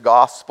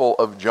Gospel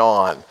of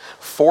John.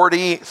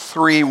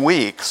 43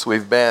 weeks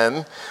we've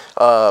been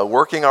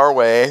working our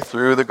way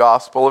through the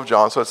Gospel of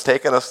John. So it's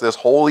taken us this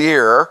whole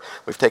year.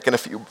 We've taken a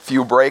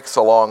few breaks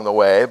along the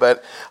way,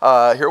 but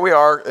here we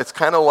are. It's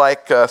kind of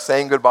like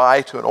saying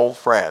goodbye to an old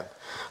friend.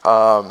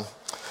 And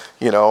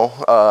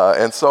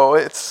so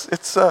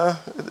it's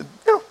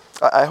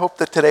I hope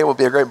that today will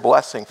be a great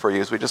blessing for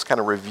you as we just kind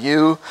of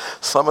review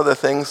some of the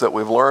things that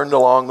we've learned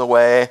along the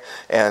way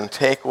and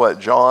take what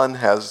John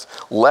has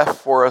left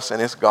for us in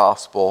his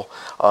gospel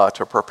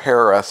to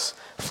prepare us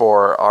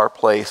for our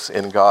place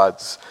in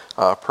God's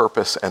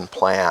purpose and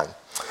plan.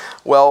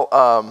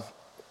 Well,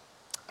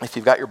 if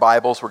you've got your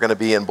Bibles, we're going to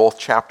be in both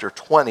chapter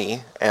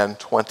 20 and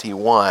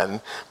 21. We're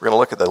going to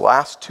look at the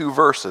last two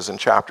verses in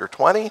chapter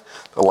 20,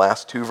 the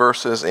last two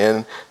verses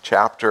in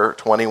chapter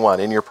 21.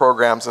 In your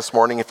programs this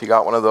morning, if you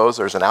got one of those,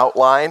 there's an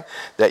outline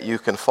that you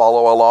can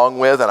follow along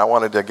with. And I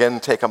wanted to again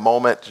take a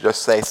moment to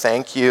just say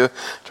thank you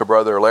to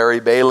Brother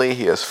Larry Bailey.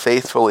 He has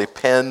faithfully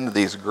penned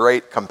these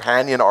great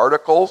companion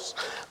articles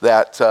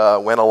that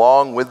went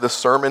along with the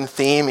sermon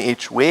theme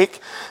each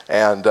week.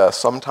 And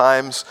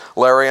sometimes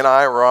Larry and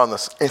I were on the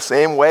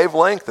same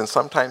wavelength, and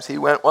sometimes he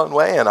went one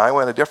way and I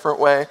went a different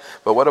way.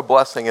 But what a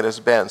blessing it has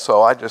been.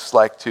 So I'd just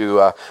like to,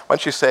 why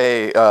don't you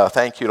say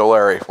thank you to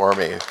Larry for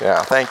me?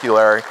 Yeah, thank you,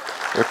 Larry.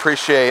 We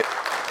appreciate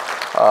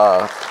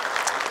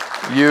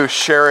you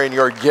sharing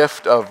your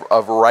gift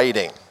of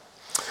writing.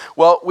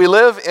 Well, we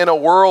live in a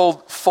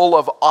world full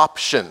of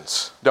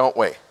options, don't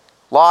we?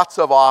 Lots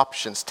of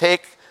options.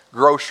 Take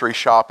grocery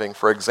shopping,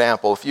 for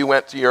example. If you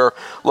went to your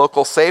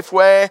local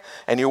Safeway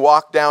and you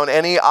walked down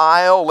any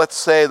aisle, let's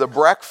say the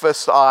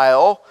breakfast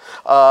aisle,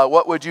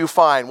 what would you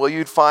find? Well,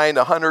 you'd find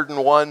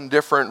 101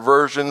 different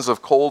versions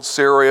of cold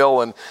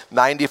cereal and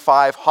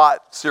 95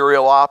 hot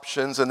cereal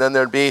options, and then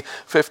there'd be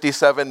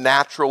 57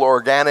 natural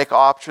organic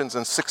options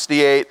and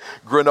 68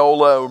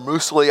 granola or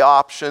muesli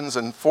options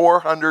and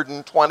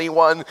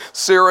 421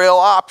 cereal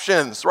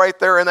options right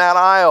there in that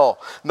aisle,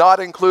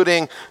 not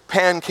including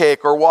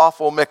pancake or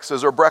waffle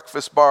mixes or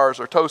breakfast bars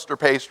or toaster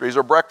pastries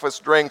or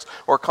breakfast drinks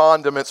or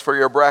condiments for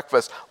your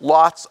breakfast.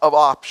 Lots of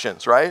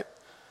options, right?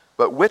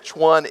 But which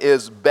one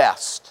is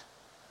best?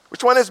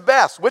 Which one is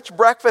best? Which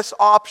breakfast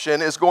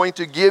option is going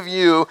to give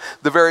you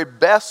the very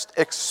best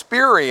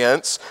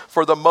experience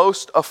for the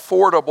most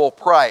affordable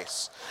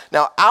price?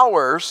 Now,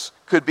 hours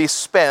could be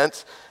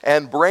spent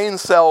and brain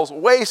cells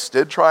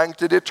wasted trying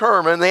to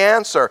determine the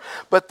answer.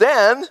 But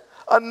then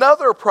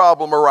another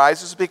problem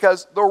arises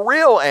because the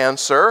real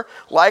answer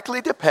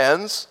likely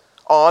depends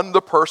on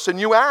the person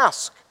you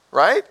ask,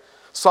 right?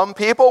 Some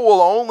people will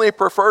only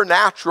prefer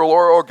natural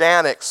or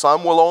organic.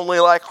 Some will only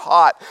like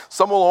hot.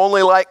 Some will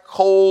only like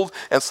cold.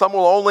 And some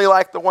will only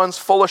like the ones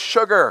full of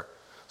sugar.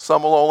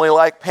 Some will only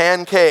like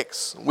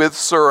pancakes with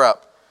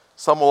syrup.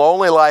 Some will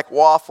only like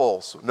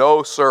waffles,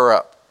 no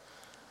syrup.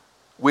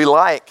 We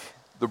like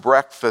the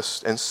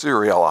breakfast and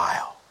cereal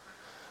aisle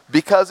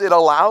because it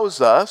allows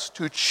us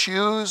to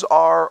choose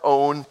our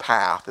own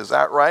path. Is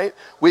that right?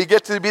 We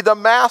get to be the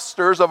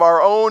masters of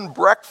our own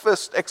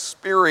breakfast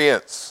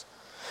experience.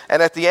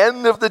 And at the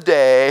end of the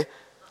day,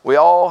 we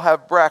all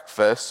have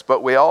breakfast,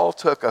 but we all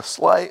took a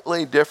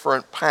slightly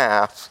different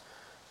path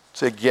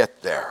to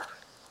get there.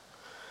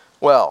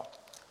 Well,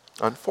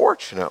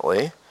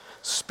 unfortunately,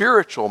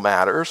 spiritual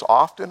matters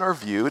often are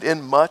viewed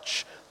in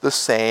much the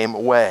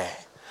same way.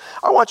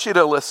 I want you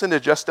to listen to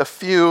just a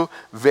few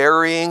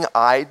varying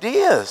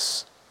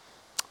ideas.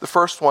 The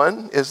first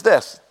one is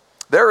this: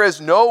 there is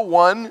no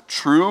one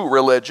true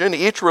religion.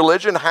 Each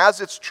religion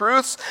has its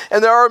truths,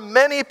 and there are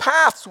many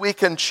paths we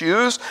can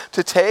choose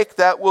to take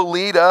that will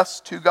lead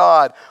us to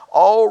God.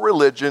 All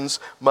religions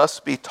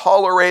must be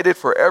tolerated,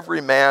 for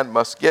every man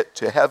must get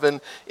to heaven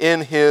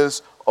in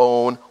his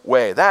own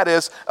way. That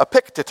is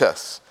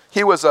Epictetus.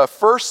 He was a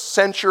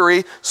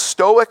first-century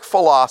Stoic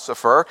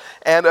philosopher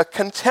and a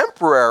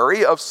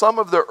contemporary of some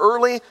of the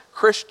early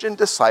Christian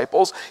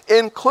disciples,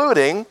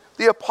 including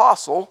the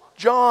Apostle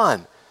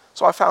John.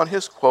 So I found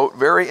his quote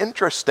very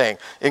interesting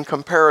in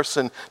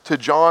comparison to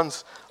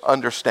John's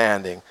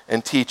understanding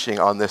and teaching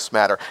on this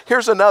matter.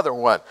 Here's another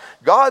one.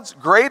 God's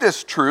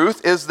greatest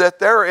truth is that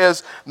there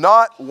is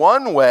not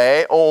one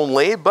way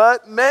only,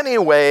 but many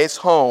ways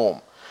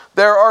home.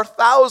 There are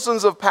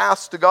thousands of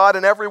paths to God,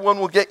 and everyone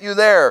will get you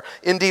there.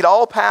 Indeed,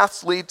 all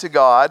paths lead to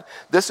God.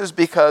 This is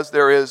because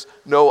there is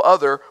no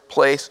other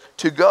place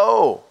to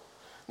go.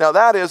 Now,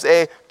 that is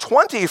a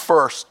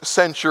 21st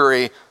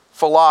century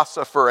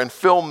philosopher and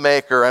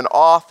filmmaker and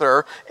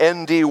author,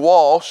 N.D.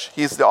 Walsh.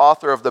 He's the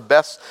author of the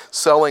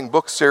best-selling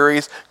book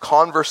series,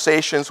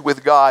 Conversations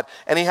with God.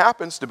 And he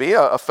happens to be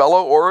a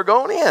fellow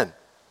Oregonian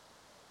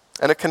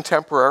and a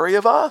contemporary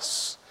of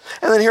us.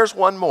 And then here's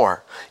one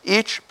more.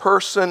 Each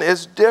person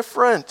is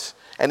different,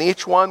 and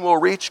each one will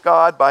reach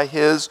God by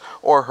his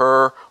or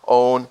her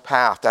own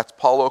path. That's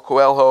Paulo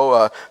Coelho,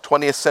 a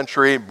 20th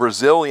century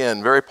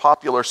Brazilian, very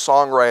popular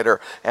songwriter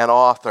and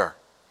author.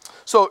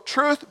 So,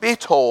 truth be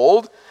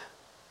told,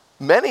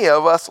 many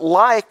of us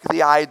like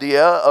the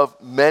idea of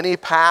many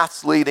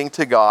paths leading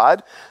to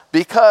God,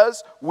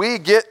 because we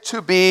get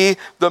to be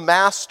the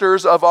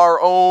masters of our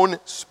own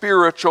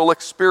spiritual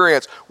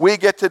experience. We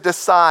get to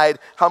decide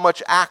how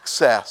much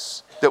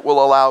access that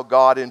will allow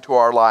God into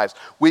our lives.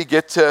 We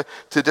get to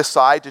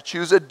decide to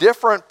choose a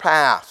different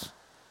path.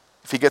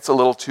 If he gets a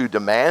little too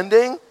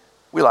demanding,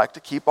 we like to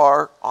keep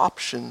our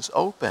options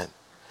open.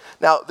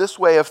 Now, this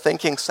way of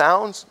thinking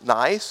sounds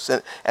nice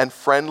and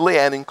friendly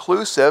and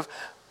inclusive,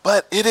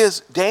 but it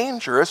is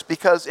dangerous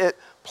because it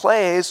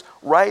plays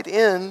right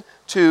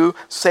into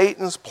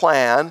Satan's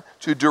plan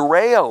to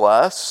derail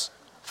us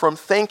from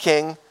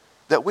thinking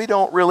that we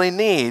don't really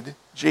need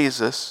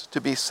Jesus to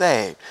be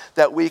saved,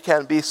 that we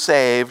can be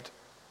saved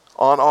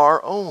on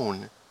our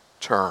own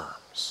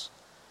terms.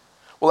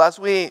 Well, as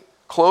we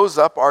close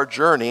up our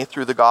journey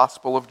through the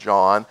Gospel of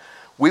John,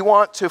 we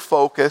want to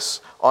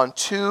focus on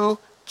two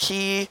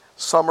key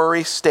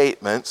summary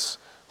statements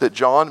that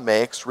John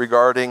makes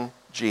regarding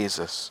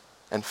Jesus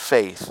and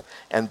faith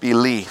and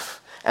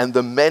belief and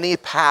the many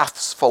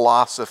paths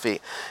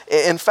philosophy.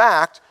 In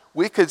fact,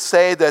 we could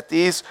say that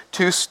these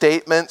two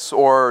statements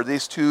or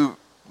these two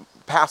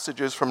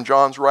passages from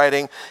John's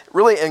writing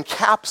really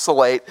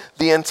encapsulate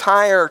the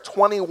entire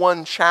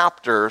 21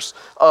 chapters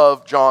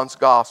of John's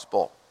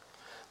gospel.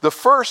 The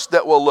first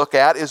that we'll look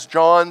at is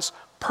John's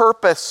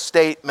purpose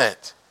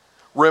statement,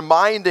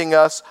 reminding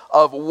us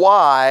of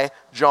why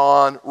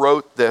John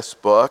wrote this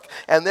book.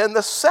 And then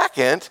the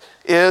second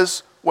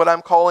is what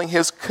I'm calling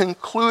his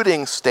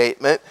concluding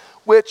statement,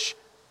 which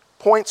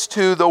points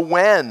to the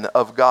when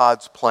of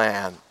God's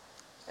plan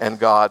and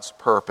God's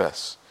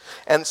purpose.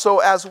 And so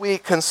as we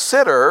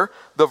consider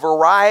the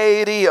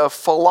variety of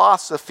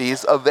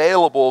philosophies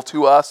available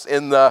to us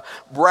in the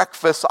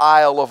breakfast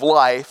aisle of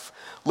life,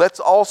 let's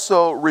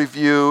also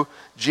review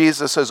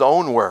Jesus'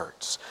 own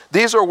words.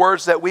 These are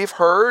words that we've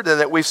heard and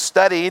that we've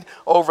studied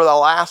over the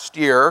last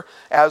year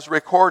as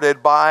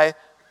recorded by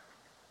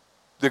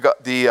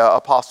the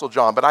Apostle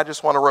John. But I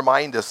just want to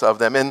remind us of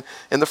them. And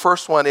the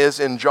first one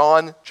is in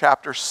John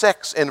chapter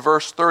 6 in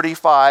verse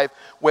 35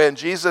 when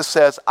Jesus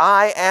says,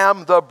 I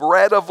am the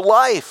bread of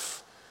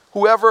life.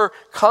 Whoever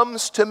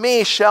comes to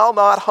me shall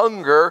not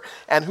hunger,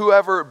 and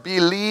whoever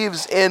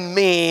believes in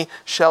me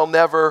shall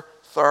never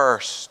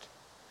thirst.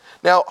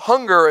 Now,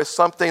 hunger is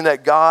something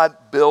that God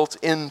built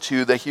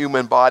into the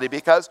human body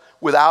because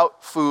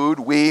without food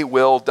we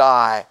will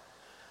die.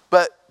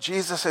 But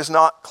Jesus is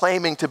not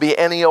claiming to be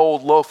any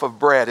old loaf of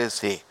bread,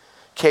 is he?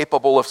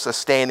 Capable of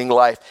sustaining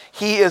life.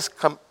 He is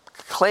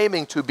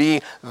claiming to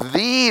be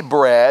the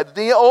bread,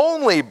 the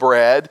only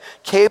bread,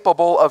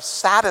 capable of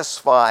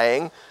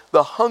satisfying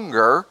the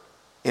hunger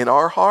in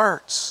our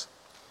hearts.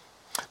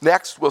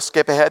 Next, we'll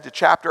skip ahead to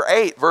chapter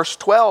 8, verse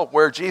 12,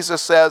 where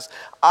Jesus says,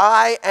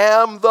 I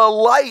am the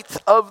light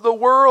of the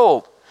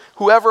world.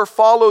 Whoever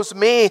follows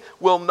me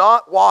will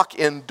not walk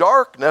in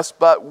darkness,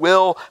 but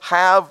will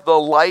have the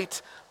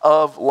light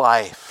of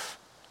life.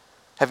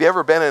 Have you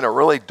ever been in a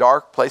really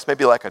dark place,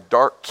 maybe like a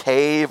dark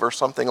cave or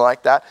something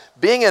like that?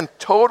 Being in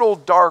total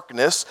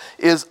darkness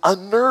is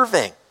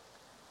unnerving.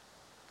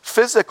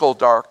 Physical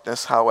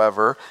darkness,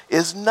 however,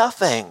 is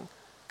nothing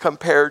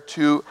compared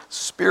to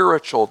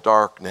spiritual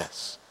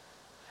darkness.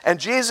 And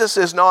Jesus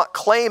is not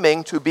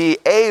claiming to be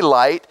a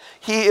light,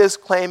 he is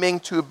claiming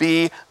to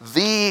be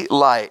the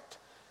light.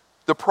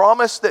 The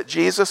promise that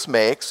Jesus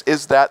makes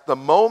is that the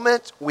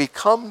moment we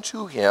come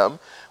to him,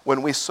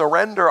 when we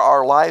surrender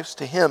our lives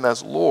to him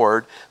as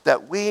Lord,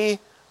 that we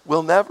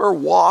will never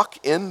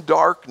walk in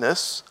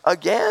darkness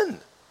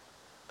again.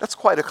 That's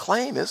quite a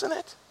claim, isn't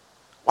it?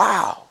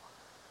 Wow.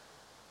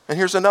 And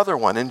here's another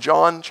one. In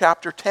John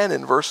chapter 10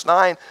 in verse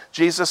 9,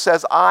 Jesus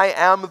says, I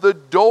am the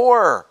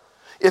door.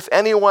 If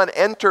anyone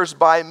enters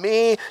by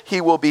me, he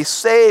will be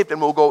saved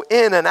and will go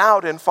in and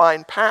out and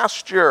find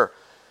pasture.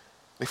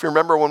 If you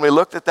remember when we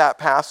looked at that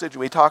passage,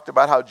 we talked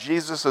about how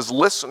Jesus'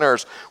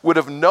 listeners would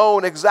have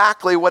known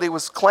exactly what he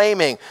was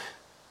claiming.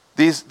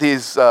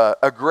 These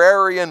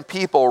agrarian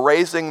people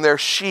raising their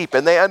sheep,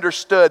 and they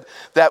understood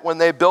that when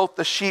they built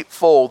the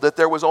sheepfold, that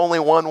there was only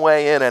one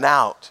way in and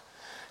out.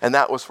 And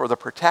that was for the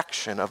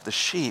protection of the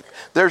sheep.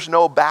 There's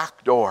no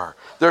back door.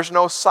 There's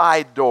no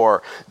side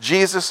door.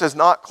 Jesus is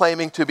not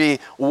claiming to be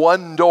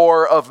one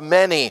door of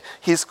many.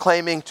 He's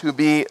claiming to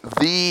be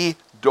the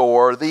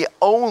door, the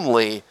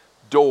only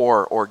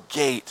door or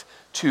gate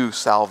to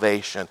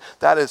salvation.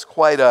 That is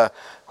quite a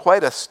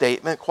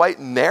statement,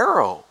 quite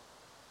narrow.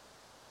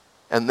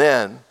 And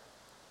then,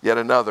 yet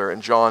another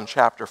in John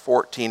chapter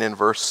 14 and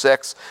verse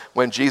 6,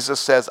 when Jesus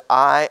says,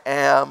 I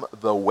am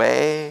the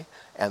way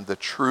and the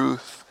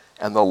truth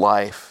and the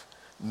life.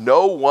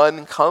 No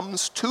one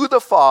comes to the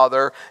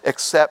Father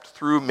except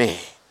through me.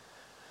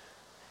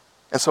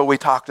 And so we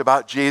talked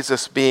about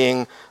Jesus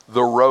being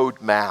the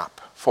roadmap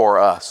for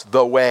us,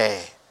 the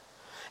way.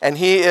 And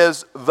he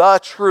is the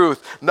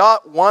truth,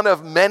 not one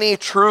of many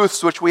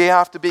truths which we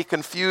have to be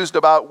confused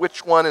about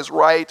which one is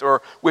right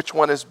or which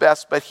one is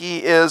best, but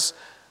he is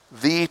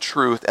the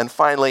truth. And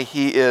finally,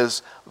 he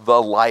is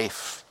the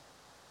life.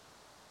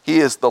 He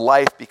is the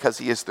life because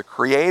he is the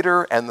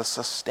creator and the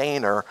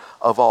sustainer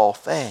of all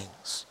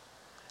things.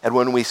 And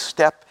when we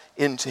step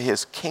into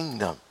his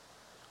kingdom.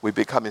 We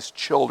become his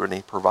children.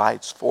 He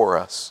provides for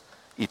us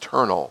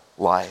eternal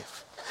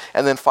life.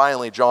 And then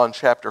finally, John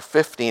chapter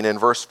 15 and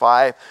verse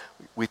 5,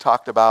 we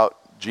talked about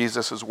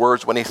Jesus'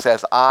 words when he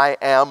says, I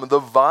am the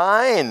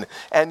vine,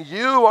 and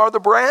you are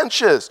the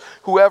branches.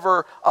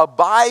 Whoever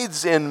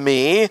abides in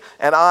me,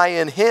 and I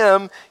in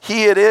him,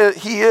 he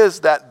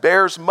is that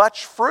bears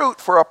much fruit,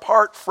 for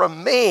apart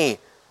from me,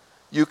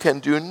 you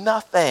can do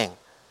nothing.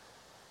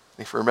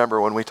 If you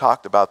remember when we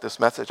talked about this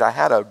message, I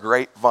had a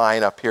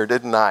grapevine up here,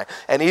 didn't I?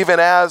 And even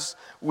as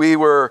we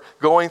were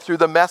going through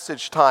the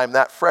message time,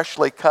 that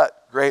freshly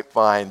cut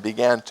grapevine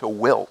began to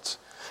wilt.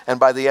 And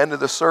by the end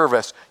of the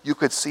service, you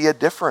could see a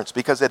difference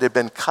because it had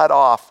been cut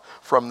off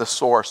from the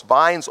source.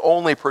 Vines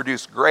only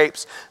produce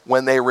grapes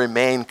when they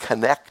remain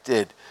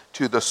connected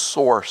to the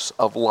source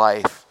of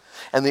life.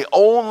 And the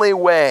only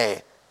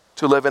way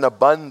to live an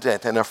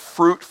abundant and a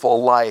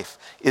fruitful life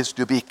is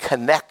to be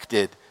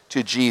connected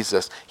to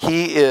Jesus.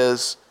 He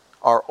is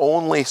our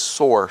only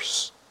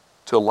source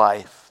to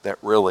life that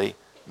really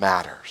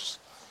matters.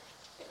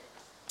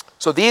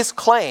 So these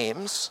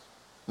claims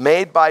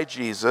made by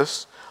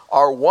Jesus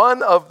are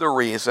one of the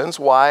reasons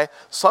why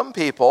some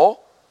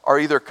people are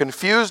either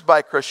confused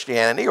by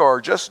Christianity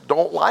or just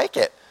don't like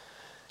it.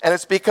 And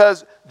it's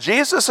because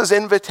Jesus'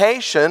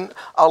 invitation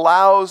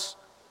allows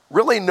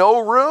really no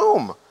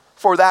room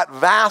for that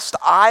vast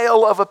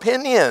aisle of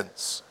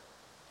opinions.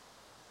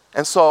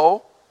 And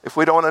so, if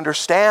we don't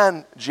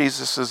understand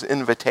Jesus'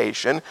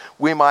 invitation,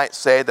 we might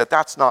say that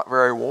that's not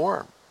very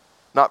warm,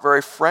 not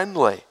very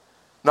friendly,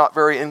 not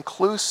very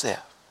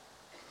inclusive.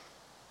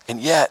 And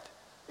yet,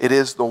 it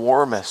is the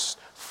warmest,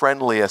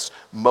 friendliest,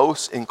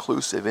 most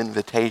inclusive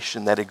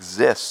invitation that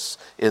exists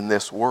in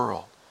this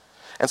world.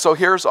 And so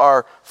here's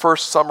our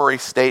first summary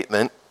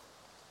statement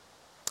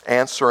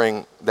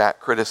answering that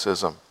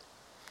criticism.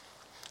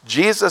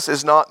 Jesus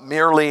is not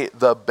merely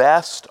the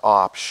best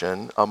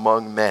option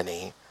among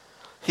many.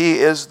 He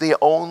is the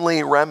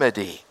only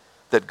remedy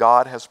that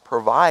God has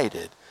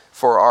provided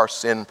for our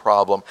sin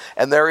problem.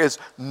 And there is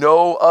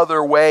no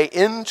other way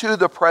into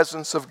the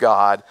presence of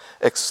God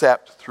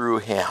except through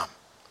him.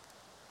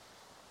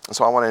 And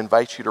so I want to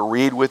invite you to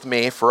read with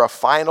me for a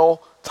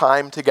final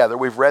time together.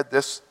 We've read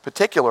this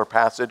particular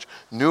passage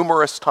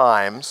numerous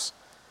times.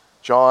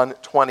 John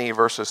 20,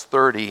 verses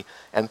 30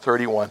 and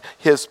 31.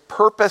 His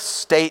purpose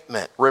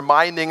statement,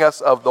 reminding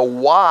us of the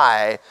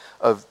why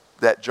of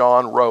that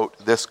John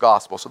wrote this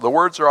gospel. So the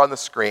words are on the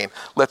screen.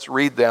 Let's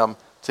read them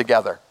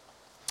together.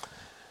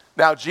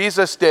 Now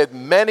Jesus did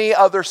many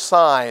other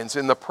signs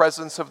in the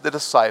presence of the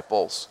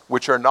disciples,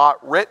 which are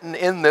not written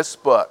in this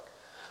book.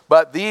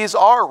 But these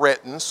are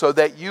written so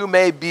that you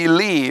may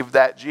believe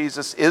that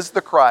Jesus is the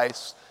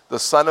Christ, the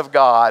Son of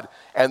God,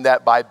 and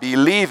that by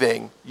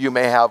believing you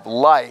may have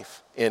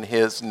life in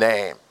his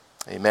name.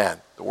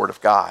 Amen. The Word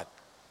of God.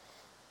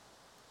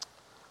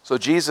 So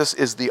Jesus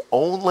is the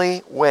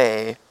only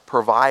way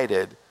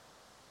provided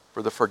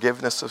for the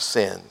forgiveness of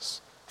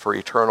sins, for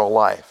eternal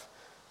life.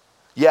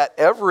 Yet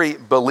every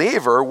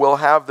believer will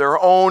have their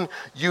own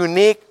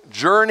unique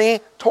journey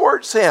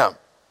towards him.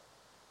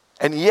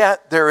 And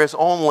yet there is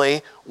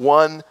only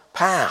one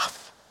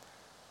path.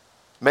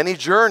 Many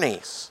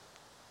journeys,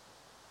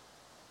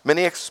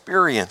 many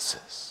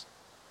experiences,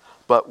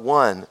 but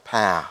one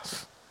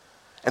path.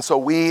 And so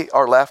we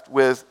are left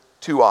with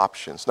two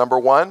options. Number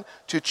one,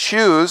 to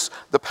choose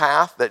the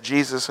path that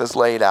Jesus has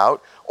laid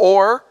out,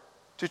 or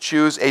to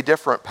choose a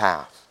different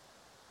path.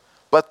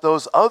 But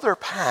those other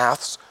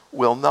paths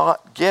will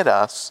not get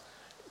us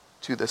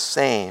to the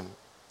same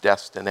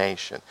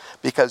destination,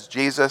 because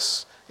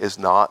Jesus is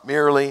not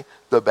merely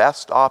the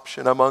best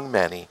option among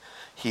many.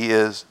 He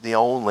is the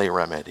only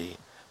remedy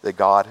that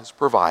God has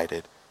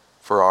provided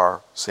for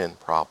our sin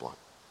problem.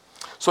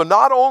 So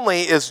not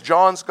only is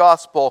John's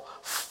gospel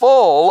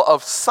full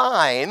of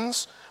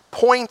signs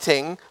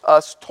pointing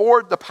us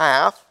toward the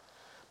path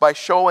by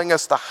showing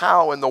us the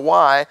how and the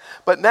why,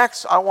 but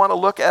next I want to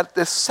look at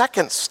this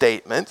second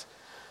statement,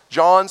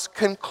 John's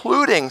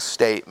concluding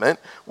statement,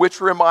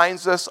 which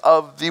reminds us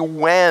of the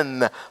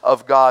when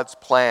of God's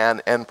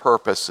plan and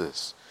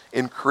purposes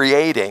in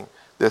creating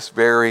this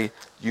very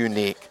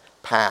unique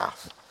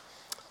path.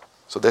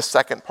 So this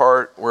second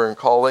part we're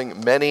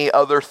calling many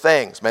other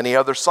things, many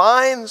other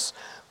signs,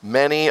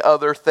 many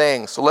other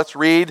things. So let's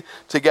read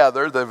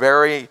together the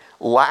very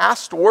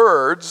last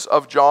words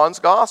of John's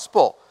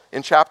gospel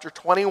in chapter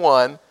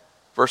 21,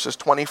 verses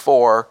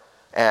 24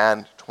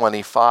 and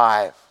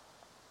 25.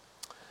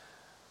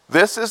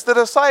 This is the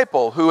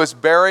disciple who is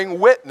bearing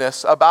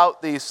witness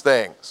about these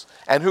things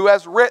and who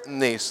has written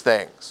these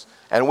things.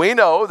 And we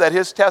know that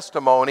his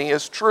testimony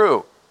is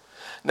true.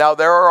 Now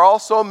there are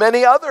also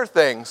many other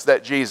things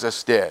that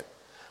Jesus did.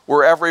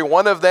 Were every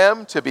one of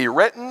them to be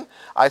written,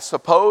 I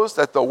suppose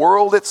that the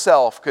world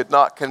itself could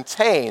not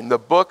contain the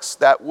books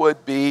that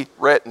would be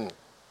written.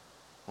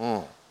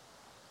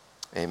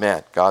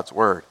 Amen. God's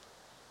word.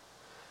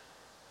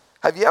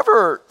 Have you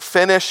ever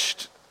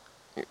finished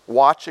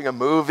watching a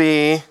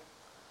movie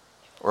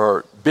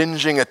or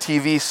binging a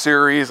TV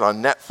series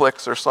on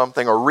Netflix or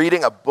something, or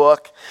reading a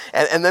book,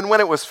 and then when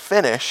it was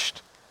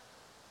finished,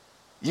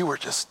 you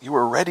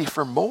were ready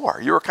for more.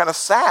 You were kind of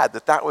sad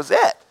that was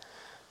it.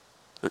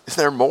 Is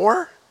there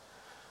more?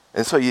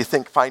 And so you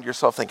find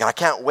yourself thinking, I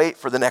can't wait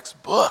for the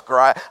next book, or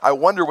I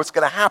wonder what's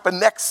going to happen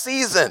next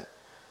season.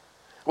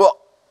 Well,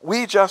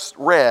 we just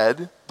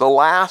read the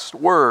last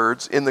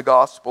words in the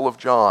Gospel of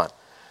John,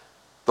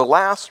 the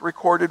last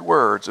recorded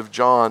words of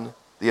John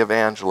the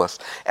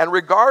Evangelist. And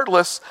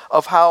regardless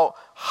of how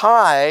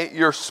high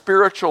your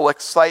spiritual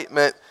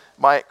excitement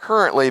might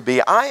currently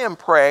be, I am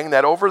praying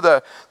that over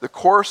the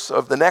course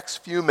of the next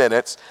few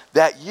minutes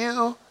that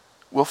you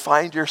will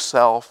find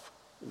yourself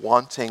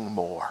wanting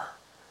more,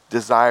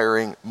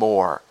 desiring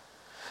more.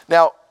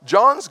 Now,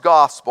 John's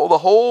Gospel, the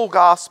whole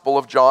Gospel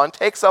of John,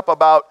 takes up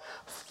about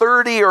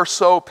 30 or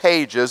so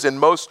pages in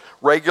most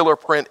regular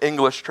print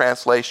English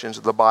translations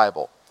of the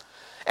Bible.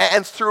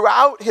 And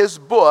throughout his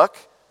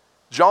book,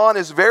 John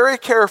is very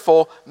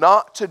careful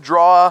not to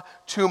draw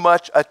too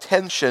much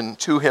attention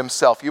to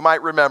himself. You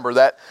might remember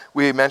that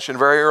we mentioned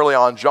very early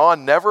on,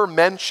 John never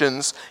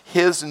mentions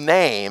his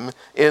name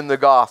in the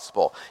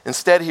gospel.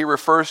 Instead, he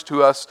refers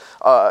to us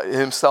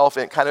himself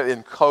in kind of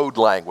in code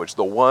language,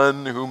 the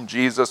one whom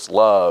Jesus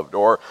loved,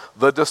 or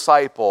the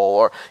disciple,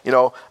 or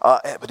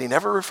but he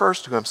never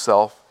refers to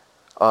himself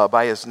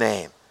by his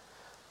name.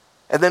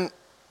 And then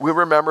we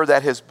remember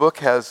that his book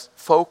has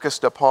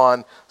focused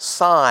upon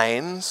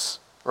signs,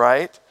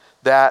 right,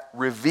 that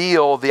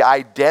reveal the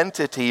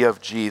identity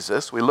of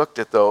Jesus. We looked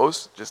at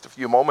those just a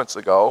few moments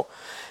ago.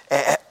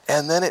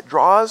 And then it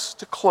draws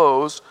to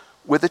close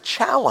with a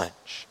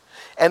challenge.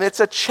 And it's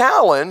a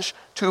challenge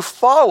to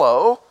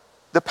follow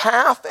the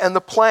path and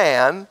the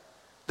plan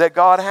that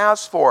God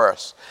has for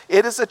us.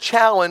 It is a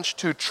challenge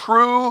to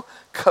true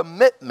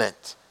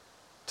commitment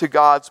to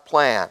God's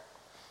plan.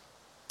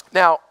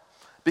 Now,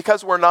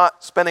 because we're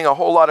not spending a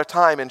whole lot of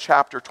time in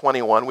chapter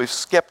 21, we've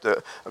skipped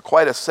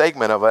quite a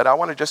segment of it. I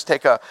want to just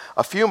take a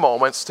few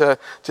moments to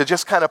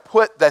just kind of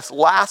put this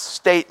last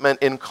statement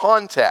in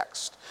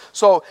context.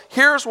 So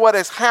here's what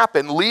has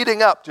happened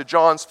leading up to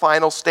John's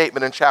final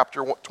statement in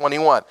chapter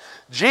 21.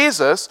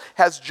 Jesus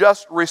has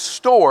just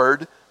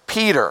restored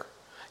Peter.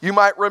 You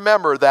might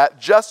remember that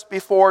just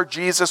before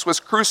Jesus was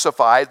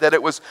crucified, that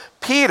it was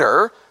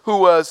Peter who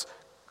was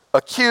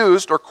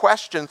accused or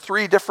questioned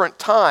 3 different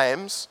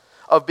times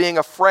of being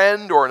a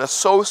friend or an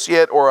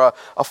associate or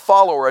a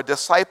follower, a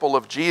disciple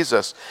of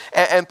Jesus.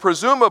 And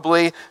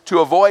presumably, to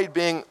avoid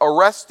being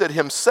arrested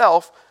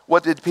himself,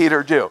 what did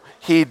Peter do?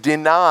 He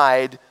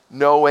denied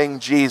knowing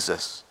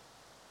Jesus.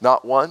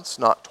 Not once,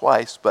 not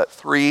twice, but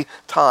 3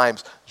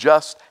 times,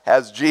 just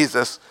as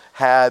Jesus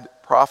had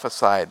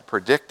prophesied,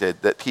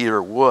 predicted that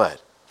Peter would.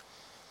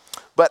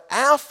 But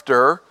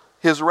after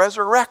his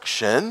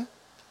resurrection,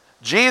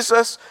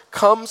 Jesus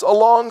comes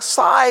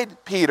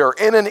alongside Peter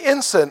in an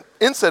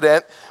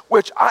incident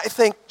which I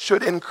think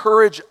should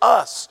encourage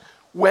us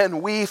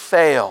when we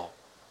fail.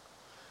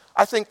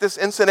 I think this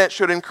incident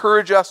should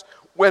encourage us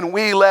when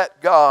we let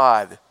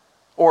God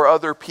or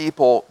other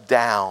people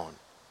down.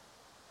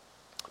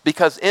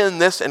 Because in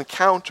this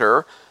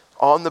encounter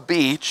on the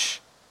beach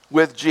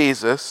with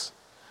Jesus,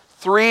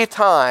 3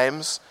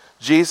 times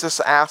Jesus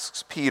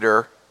asks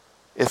Peter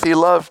if he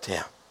loved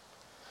him.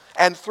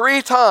 And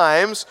 3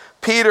 times,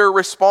 Peter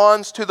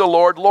responds to the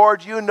Lord,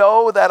 Lord, you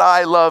know that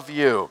I love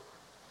you.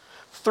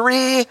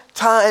 3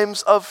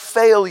 times of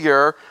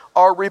failure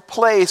are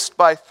replaced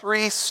by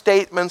 3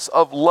 statements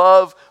of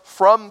love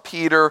from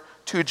Peter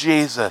to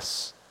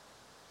Jesus.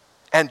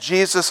 And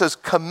Jesus'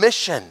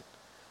 commission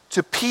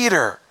to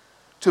Peter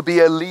to be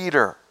a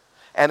leader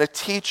and a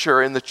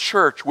teacher in the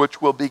church,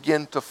 which will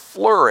begin to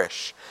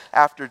flourish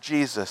after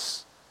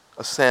Jesus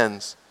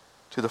ascends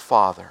to the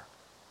Father.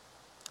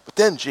 But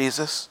then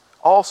Jesus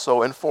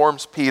also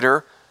informs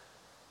Peter,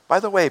 by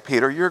the way,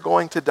 Peter, you're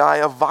going to die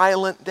a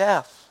violent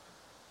death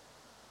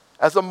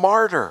as a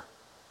martyr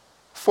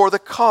for the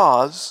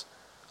cause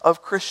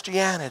of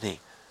Christianity.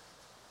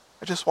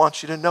 I just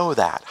want you to know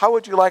that. How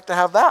would you like to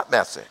have that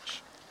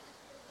message?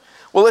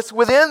 Well, it's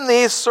within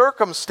these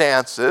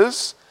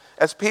circumstances,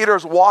 as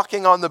Peter's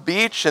walking on the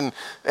beach and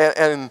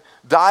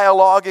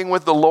dialoguing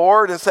with the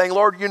Lord and saying,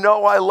 Lord, you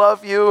know I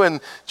love you.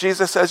 And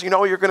Jesus says, you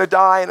know you're going to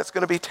die and it's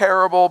going to be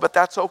terrible, but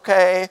that's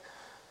okay.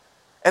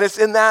 And it's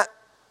in that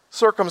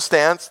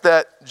circumstance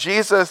that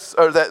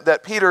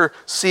that Peter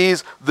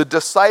sees the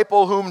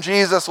disciple whom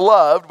Jesus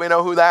loved. We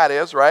know who that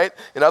is, right?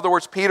 In other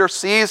words, Peter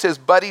sees his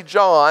buddy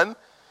John,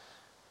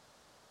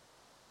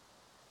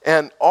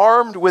 and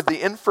armed with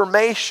the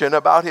information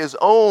about his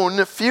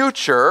own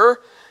future,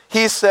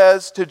 he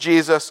says to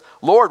Jesus,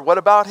 Lord, what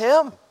about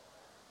him?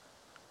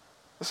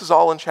 This is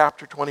all in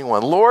chapter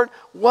 21. Lord,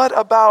 what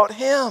about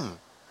him?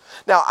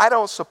 Now, I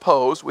don't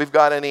suppose we've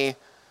got any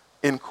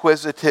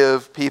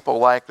inquisitive people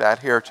like that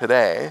here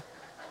today.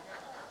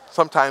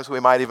 Sometimes we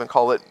might even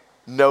call it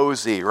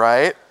nosy,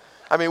 right?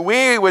 I mean,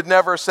 we would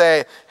never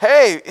say,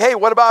 hey,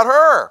 what about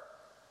her?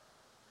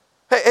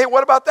 Hey,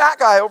 what about that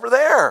guy over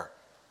there?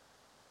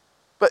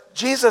 But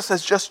Jesus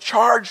has just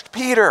charged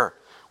Peter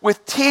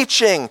with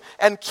teaching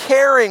and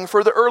caring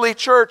for the early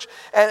church.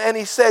 And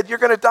he said, you're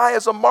going to die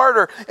as a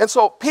martyr. And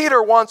so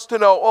Peter wants to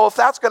know, well, if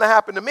that's going to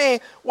happen to me,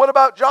 what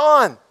about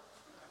John?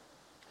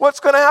 What's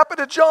going to happen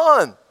to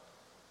John?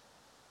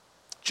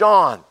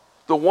 John,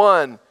 the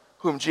one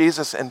whom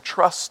Jesus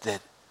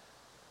entrusted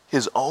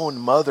his own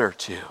mother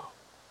to.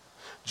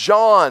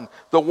 John,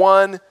 the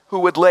one who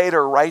would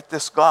later write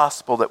this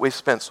gospel that we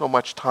spent so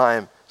much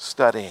time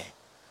studying.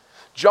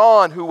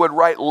 John, who would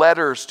write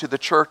letters to the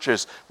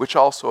churches, which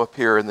also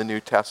appear in the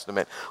New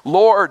Testament.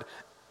 Lord,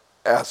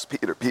 asked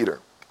Peter,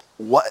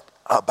 what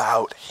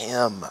about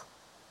him?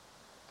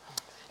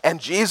 And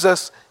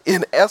Jesus,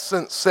 in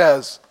essence,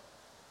 says,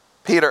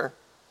 Peter,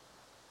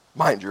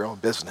 mind your own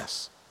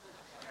business.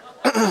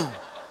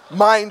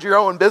 Mind your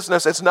own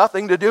business. It's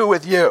nothing to do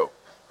with you.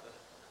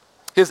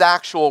 His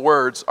actual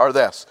words are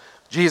this.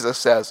 Jesus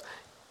says,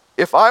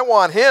 if I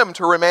want him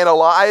to remain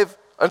alive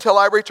until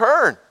I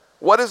return,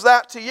 what is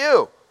that to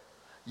you?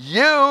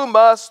 You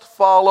must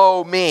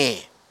follow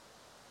me.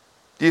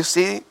 Do you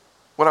see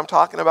what I'm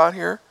talking about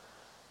here?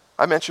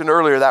 I mentioned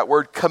earlier that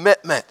word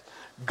commitment.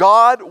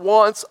 God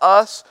wants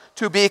us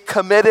to be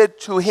committed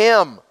to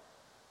him.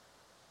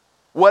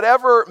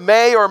 Whatever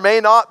may or may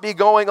not be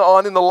going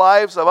on in the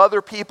lives of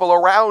other people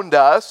around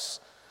us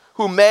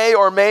who may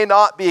or may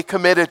not be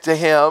committed to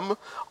him,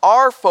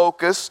 our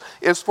focus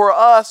is for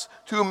us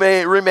to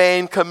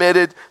remain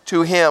committed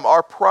to him.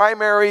 Our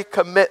primary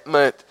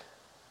commitment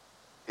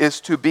is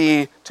to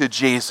be to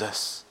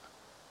Jesus,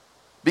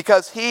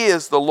 because he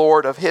is the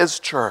Lord of his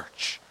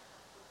church.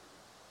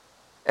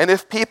 And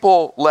if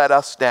people let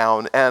us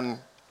down, and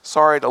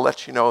sorry to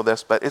let you know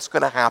this, but it's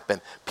going to happen.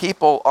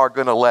 People are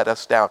going to let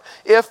us down.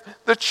 If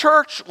the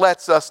church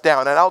lets us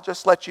down, and I'll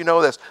just let you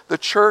know this, the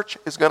church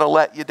is going to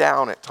let you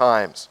down at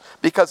times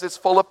because it's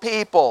full of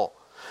people.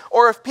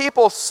 Or if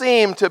people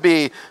seem to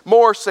be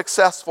more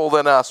successful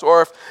than us,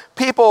 or if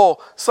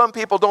some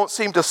people don't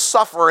seem to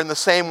suffer in the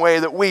same way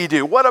that we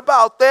do. What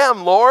about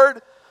them,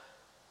 Lord?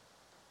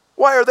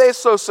 Why are they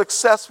so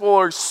successful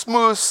or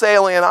smooth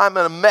sailing and I'm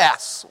in a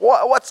mess?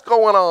 What's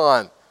going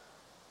on?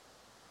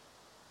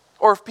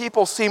 Or if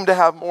people seem to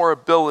have more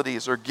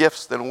abilities or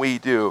gifts than we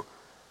do,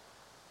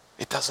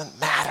 it doesn't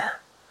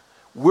matter.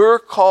 We're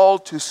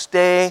called to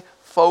stay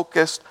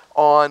focused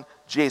on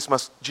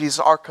Jesus.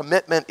 Our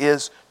commitment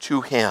is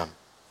to him.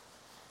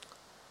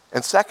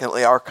 And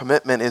secondly, our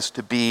commitment is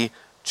to be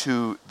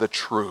to the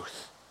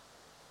truth.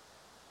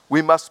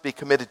 We must be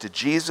committed to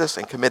Jesus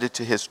and committed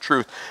to his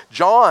truth.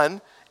 John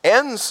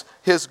ends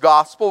his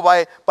gospel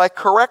by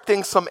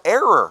correcting some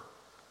error,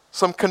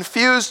 some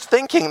confused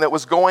thinking that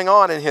was going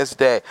on in his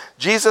day.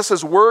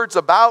 Jesus' words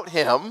about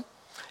him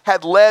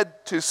had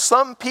led to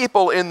some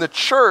people in the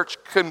church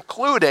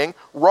concluding,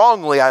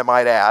 wrongly I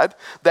might add,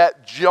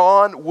 that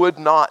John would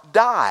not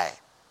die.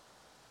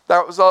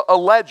 That was a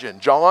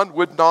legend. John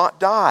would not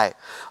die.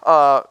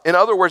 In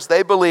other words,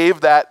 they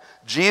believed that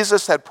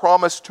Jesus had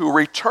promised to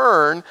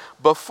return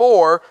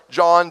before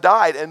John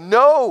died. And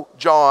no,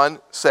 John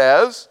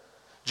says,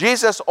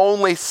 Jesus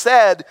only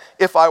said,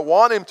 if I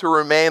want him to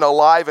remain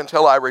alive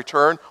until I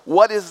return,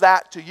 what is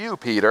that to you,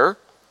 Peter?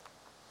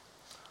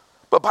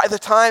 But by the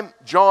time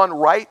John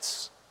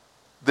writes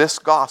this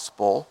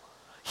gospel,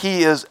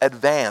 he is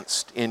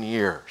advanced in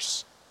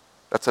years.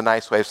 That's a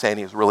nice way of saying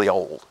he's really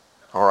old,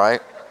 all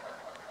right?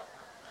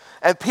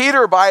 And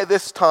Peter, by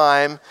this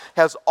time,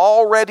 has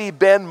already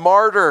been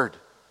martyred,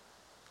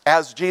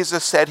 as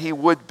Jesus said he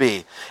would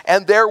be.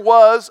 And there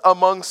was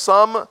among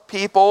some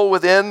people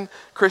within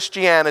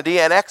Christianity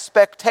an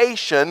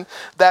expectation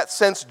that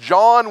since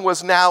John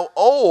was now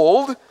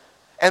old,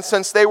 and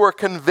since they were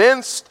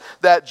convinced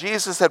that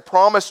Jesus had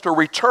promised to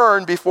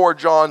return before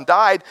John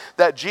died,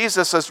 that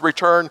Jesus'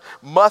 return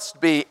must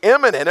be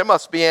imminent. It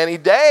must be any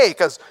day,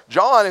 because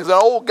John is an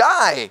old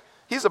guy.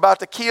 He's about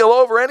to keel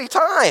over any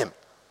time.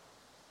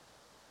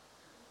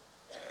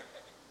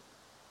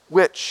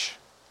 Which,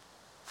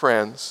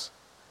 friends,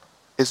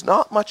 is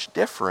not much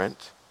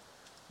different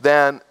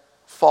than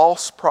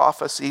false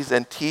prophecies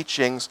and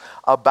teachings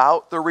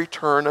about the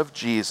return of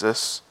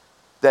Jesus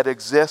that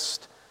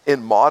exist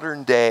in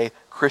modern day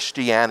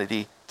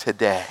Christianity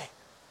today.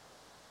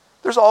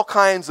 There's all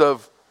kinds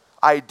of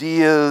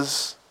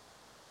ideas,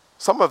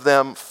 some of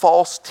them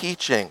false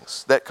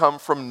teachings that come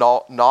from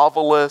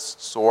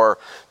novelists or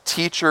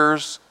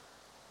teachers,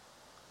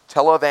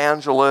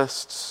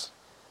 televangelists,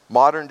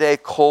 modern day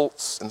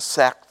cults and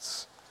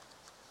sects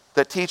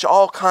that teach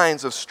all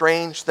kinds of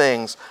strange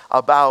things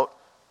about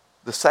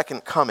the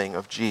second coming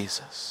of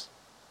Jesus.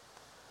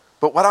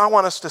 But what I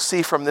want us to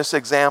see from this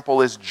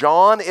example is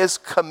John is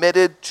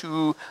committed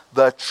to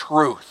the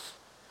truth.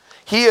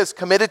 He is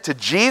committed to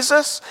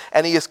Jesus,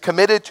 and he is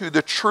committed to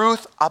the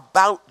truth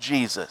about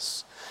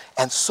Jesus.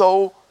 And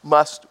so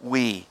must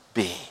we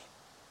be.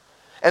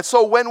 And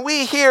so when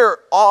we hear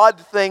odd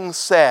things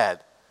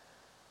said,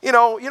 you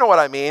know what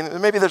I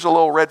mean. Maybe there's a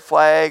little red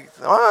flag.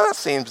 Oh, that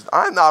seems,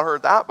 I've not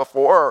heard that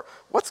before.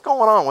 What's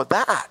going on with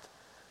that?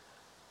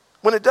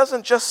 When it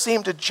doesn't just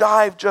seem to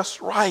jive just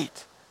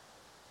right.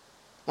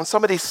 when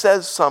somebody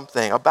says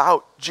something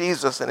about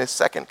Jesus and his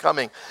second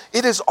coming,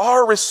 it is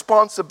our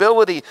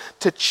responsibility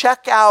to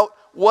check out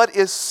what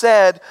is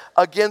said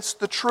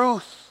against the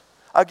truth,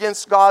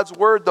 against God's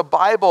word, the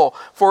Bible,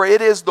 for it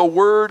is the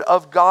word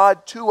of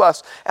God to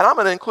us. And I'm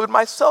going to include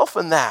myself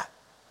in that.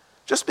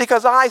 Just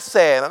because I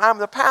say it and I'm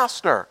the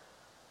pastor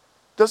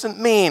doesn't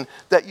mean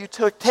that you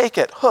take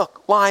it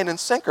hook, line, and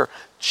sinker.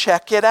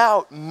 Check it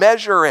out.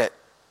 Measure it.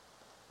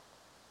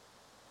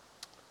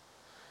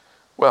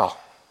 Well,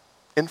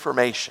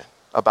 information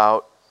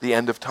about the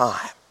end of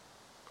time,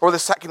 or the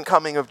second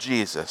coming of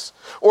Jesus,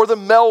 or the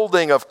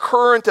melding of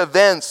current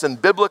events and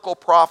biblical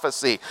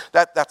prophecy.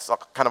 That's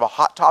kind of a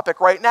hot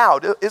topic right now,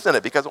 isn't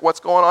it? Because of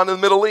what's going on in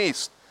the Middle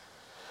East.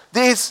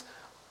 These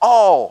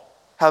all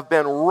have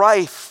been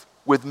rife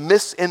with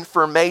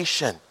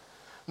misinformation,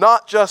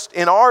 not just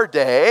in our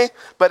day,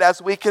 but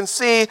as we can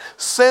see,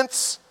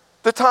 since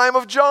the time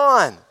of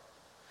John.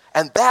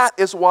 And that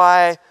is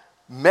why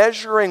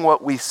measuring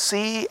what we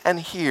see and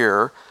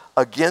hear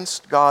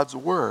against God's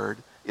word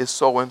is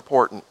so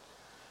important.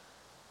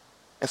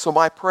 And so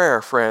my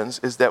prayer, friends,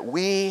 is that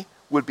we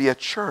would be a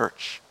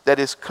church that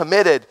is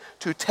committed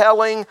to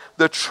telling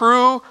the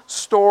true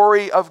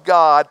story of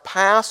God,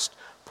 past,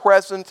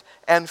 present,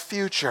 and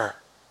future.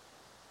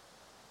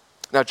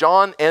 Now,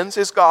 John ends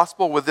his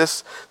gospel with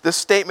this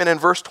statement in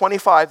verse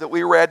 25 that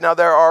we read. Now,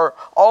 there are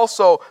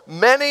also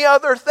many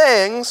other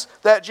things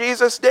that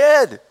Jesus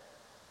did.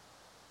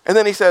 And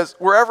then he says,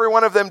 were every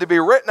one of them to be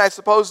written, I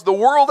suppose the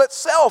world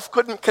itself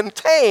couldn't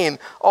contain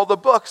all the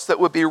books that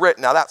would be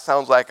written. Now, that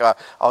sounds like,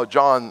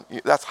 John,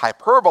 that's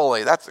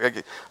hyperbole. That's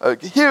a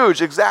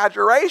huge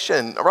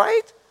exaggeration,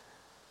 right?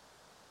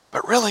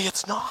 But really,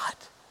 it's not.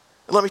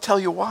 And let me tell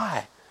you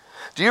why.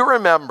 Do you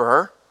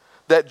remember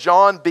that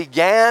John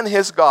began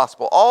his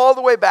gospel all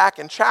the way back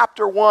in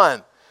chapter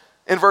 1,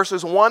 in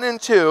verses 1 and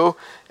 2,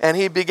 and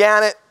he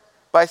began it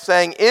by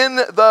saying, in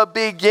the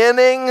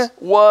beginning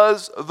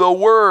was the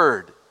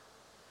Word,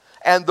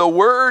 and the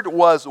Word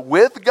was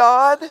with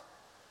God,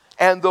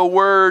 and the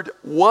Word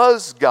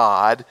was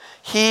God.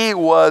 He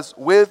was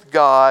with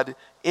God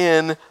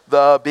in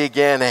the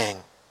beginning.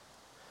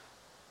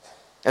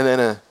 And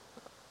then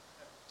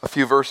a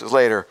few verses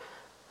later,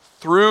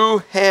 through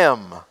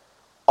him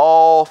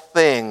all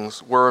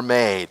things were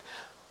made.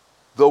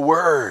 The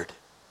Word,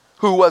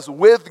 who was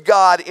with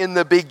God in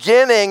the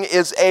beginning,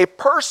 is a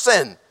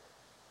person.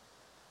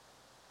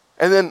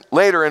 And then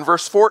later in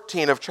verse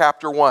 14 of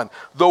chapter 1,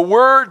 the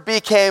Word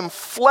became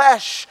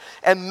flesh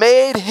and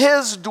made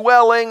his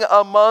dwelling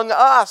among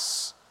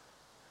us.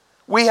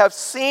 We have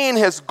seen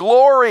his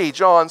glory,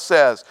 John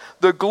says,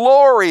 the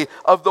glory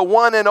of the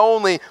one and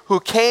only who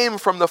came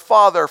from the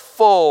Father,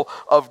 full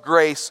of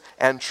grace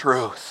and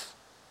truth.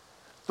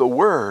 The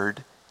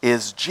Word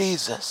is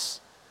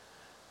Jesus.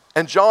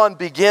 And John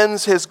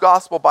begins his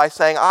gospel by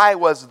saying, I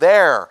was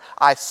there.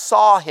 I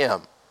saw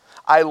him.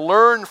 I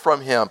learned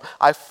from him.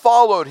 I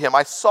followed him.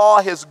 I saw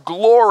his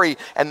glory.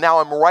 And now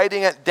I'm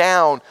writing it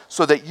down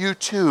so that you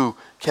too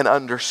can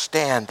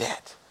understand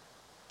it.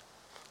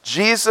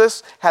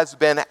 Jesus has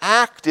been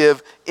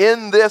active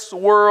in this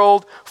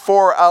world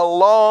for a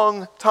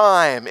long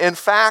time. In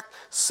fact,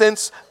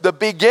 since the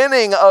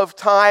beginning of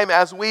time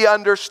as we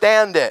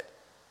understand it.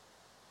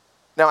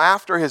 Now,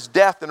 after his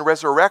death and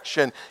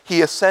resurrection,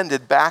 he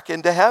ascended back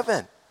into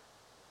heaven,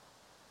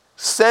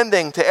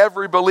 sending to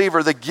every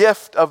believer the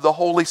gift of the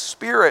Holy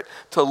Spirit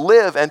to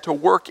live and to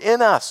work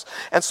in us.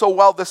 And so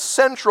while the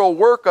central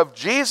work of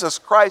Jesus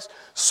Christ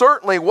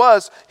certainly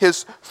was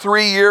his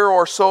 3-year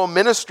or so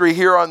ministry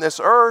here on this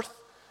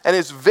earth and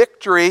his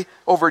victory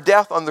over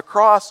death on the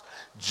cross,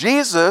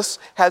 Jesus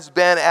has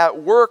been at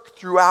work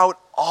throughout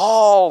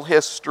all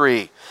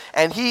history.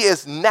 And he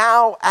is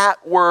now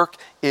at work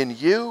in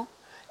you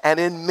and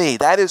in me.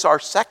 That is our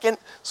second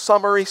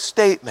summary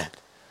statement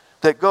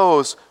that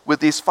goes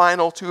with these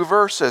final 2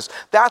 verses.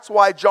 That's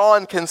why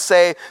John can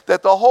say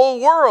that the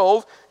whole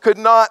world could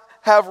not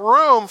have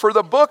room for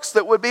the books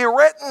that would be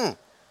written.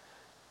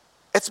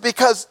 It's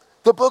because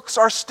the books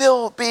are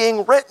still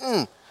being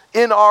written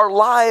in our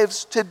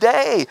lives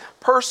today,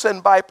 person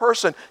by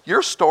person.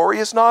 Your story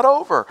is not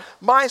over.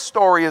 My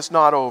story is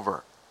not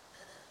over.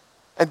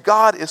 And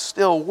God is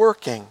still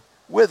working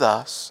with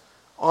us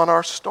on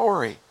our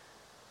story.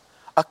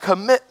 A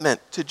commitment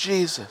to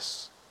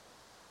Jesus.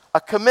 A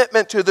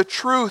commitment to the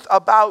truth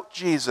about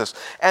Jesus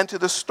and to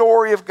the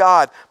story of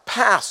God,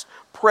 past,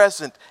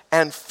 present,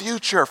 and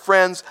future.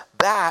 Friends,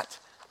 that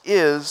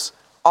is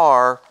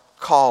our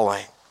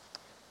calling.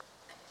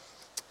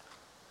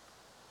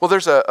 Well,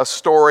 there's a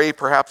story,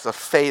 perhaps a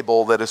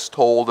fable, that is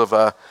told of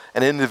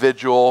an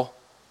individual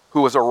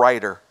who was a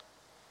writer,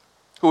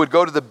 who would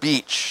go to the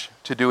beach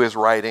to do his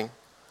writing.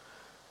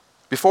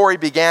 Before he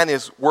began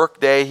his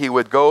workday, he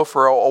would go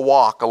for a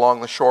walk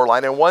along the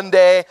shoreline. And one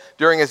day,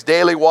 during his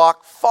daily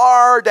walk,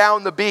 far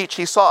down the beach,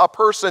 he saw a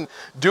person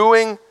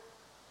doing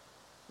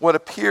what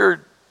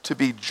appeared to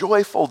be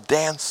joyful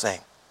dancing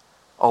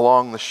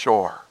along the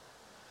shore.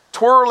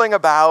 Twirling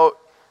about,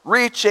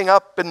 reaching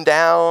up and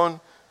down,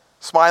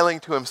 smiling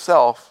to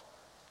himself,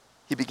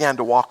 he began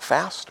to walk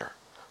faster,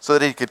 so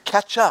that he could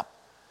catch up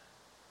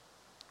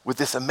with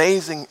this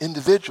amazing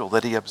individual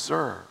that he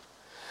observed.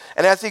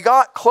 And as he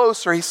got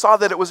closer, he saw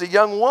that it was a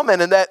young woman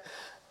and that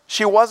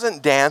she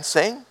wasn't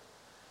dancing.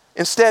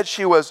 Instead,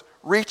 she was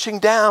reaching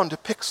down to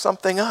pick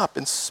something up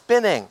and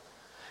spinning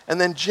and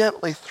then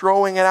gently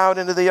throwing it out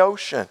into the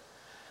ocean.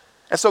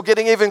 And so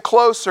getting even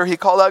closer, he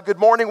called out, "Good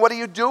morning, what are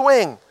you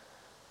doing?"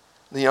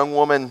 The young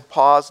woman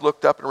paused,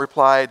 looked up and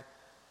replied,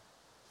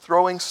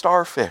 "Throwing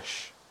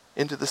starfish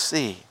into the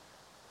sea."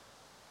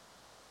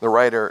 The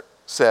writer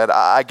said,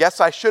 "I guess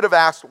I should have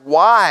asked,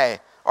 why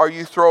are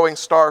you throwing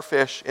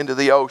starfish into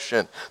the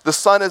ocean? The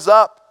sun is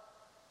up.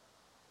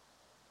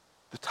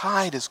 The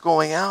tide is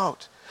going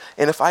out.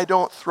 And if I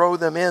don't throw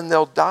them in,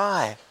 they'll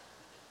die,"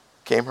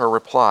 came her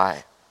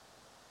reply.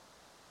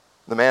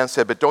 The man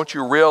said, "But don't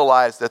you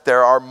realize that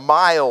there are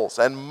miles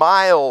and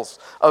miles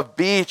of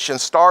beach and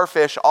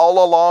starfish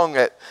all along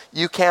it?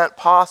 You can't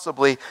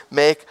possibly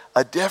make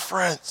a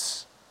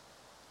difference."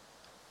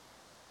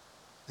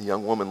 The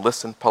young woman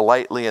listened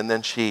politely, and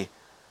then she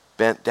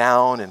bent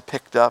down and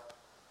picked up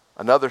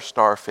another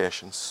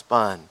starfish and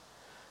spun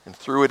and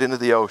threw it into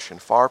the ocean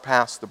far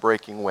past the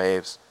breaking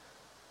waves.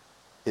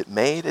 "It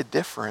made a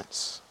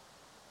difference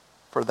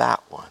for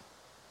that one,"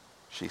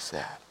 she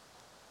said.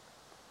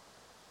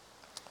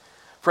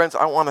 Friends,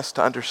 I want us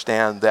to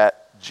understand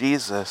that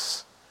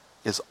Jesus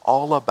is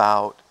all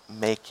about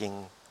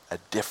making a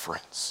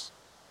difference.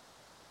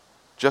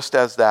 Just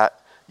as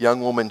that young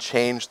woman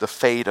changed the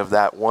fate of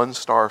that one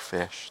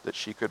starfish that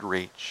she could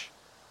reach,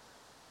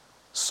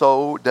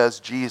 so does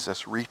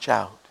Jesus reach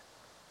out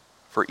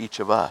for each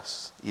of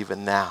us,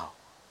 even now.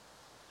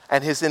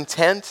 And his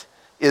intent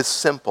is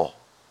simple.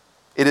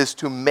 It is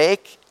to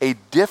make a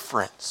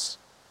difference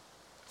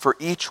for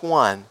each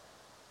one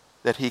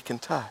that he can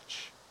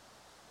touch.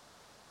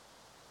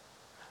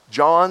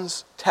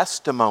 John's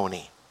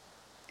testimony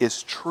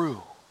is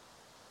true.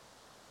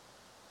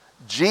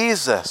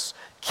 Jesus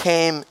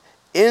came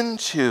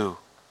into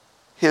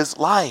his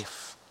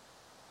life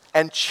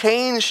and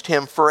changed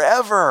him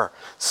forever,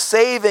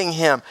 saving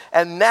him.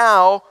 And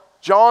now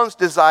John's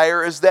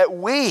desire is that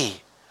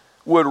we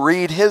would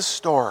read his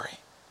story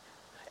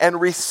and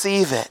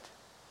receive it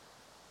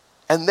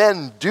and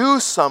then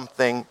do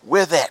something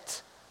with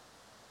it,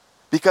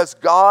 because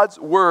God's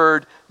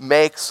word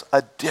makes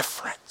a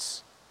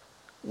difference,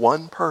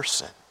 one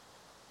person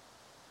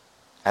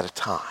at a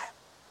time.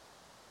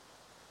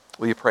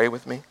 Will you pray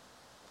with me?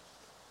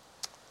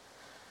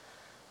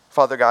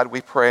 Father God,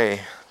 we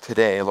pray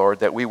today, Lord,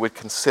 that we would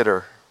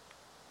consider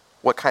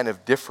what kind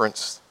of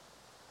difference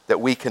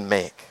that we can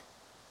make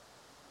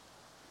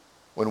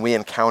when we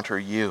encounter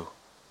you.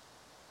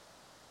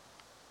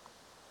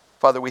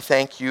 Father, we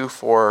thank you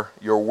for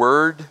your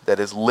word that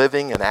is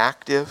living and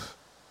active.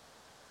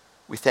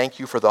 We thank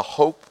you for the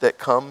hope that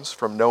comes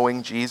from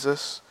knowing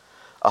Jesus,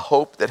 a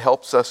hope that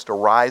helps us to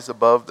rise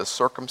above the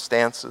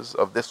circumstances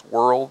of this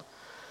world,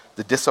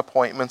 the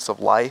disappointments of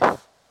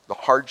life, the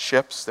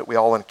hardships that we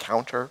all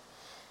encounter.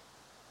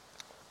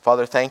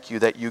 Father, thank you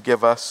that you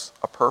give us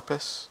a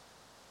purpose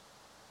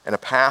and a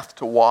path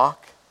to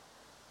walk.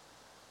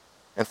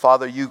 And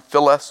Father, you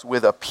fill us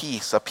with a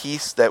peace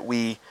that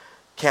we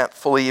can't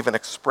fully even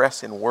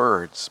express in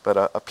words, but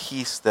a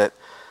peace that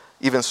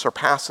even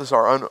surpasses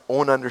our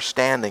own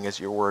understanding, as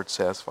your word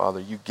says, Father.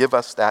 You give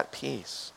us that peace.